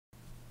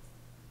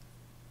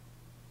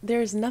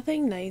There's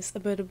nothing nice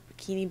about a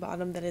bikini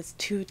bottom that is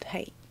too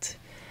tight.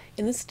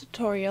 In this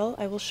tutorial,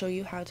 I will show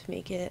you how to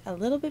make it a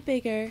little bit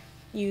bigger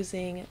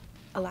using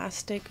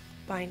elastic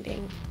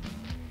binding.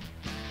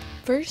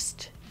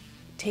 First,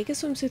 take a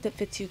swimsuit that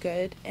fits you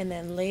good and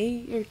then lay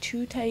your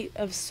too tight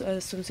of a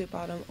swimsuit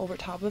bottom over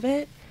top of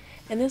it,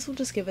 and this will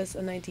just give us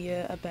an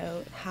idea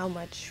about how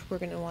much we're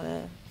going to want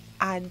to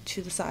add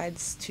to the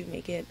sides to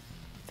make it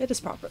fit us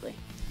properly.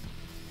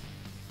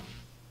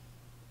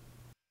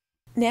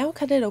 Now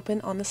cut it open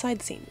on the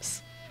side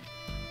seams.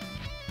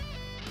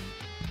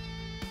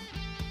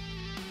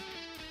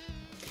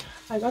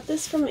 I got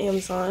this from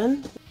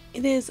Amazon.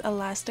 It is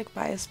elastic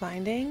bias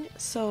binding,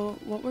 so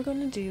what we're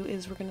going to do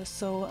is we're going to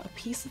sew a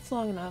piece that's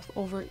long enough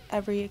over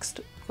every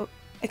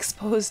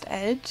exposed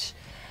edge,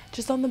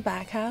 just on the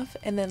back half,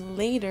 and then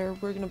later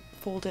we're going to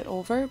fold it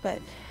over, but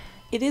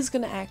it is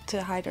going to act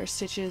to hide our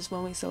stitches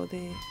when we sew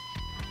the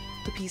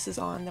pieces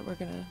on that we're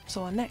going to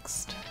sew on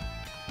next.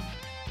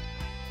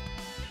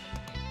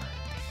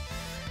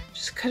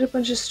 Just cut a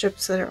bunch of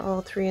strips that are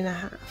all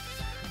 3.5.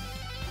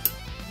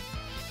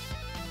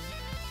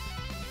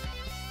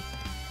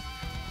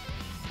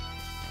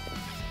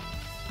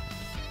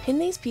 Pin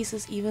these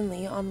pieces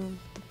evenly on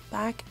the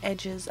back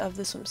edges of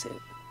the swimsuit.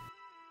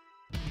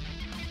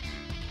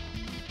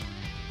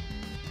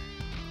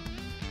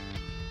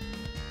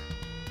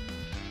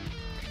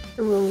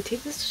 And when we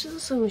take this to the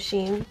sewing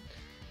machine,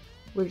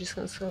 we're just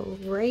going to sew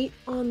right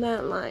on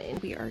that line.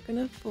 We are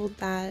going to fold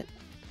that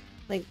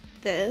like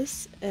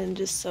this and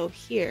just sew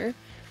here,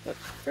 but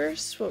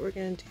first what we're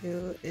going to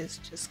do is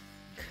just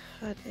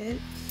cut it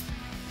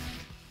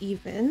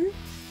even.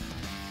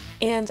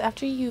 And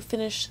after you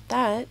finish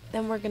that,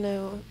 then we're going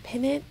to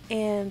pin it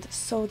and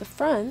sew the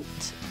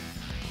front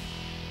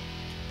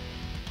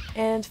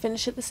and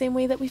finish it the same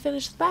way that we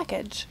finished the back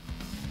edge.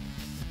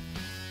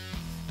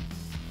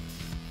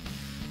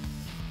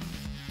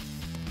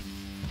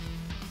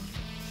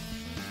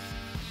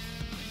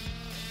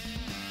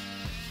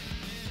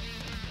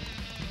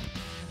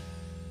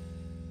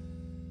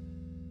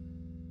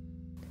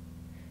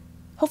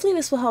 Hopefully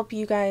this will help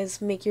you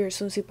guys make your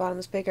swimsuit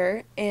bottoms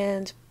bigger,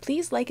 and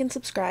please like and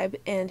subscribe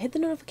and hit the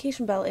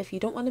notification bell if you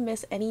don't want to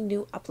miss any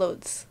new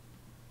uploads.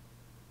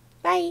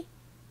 Bye!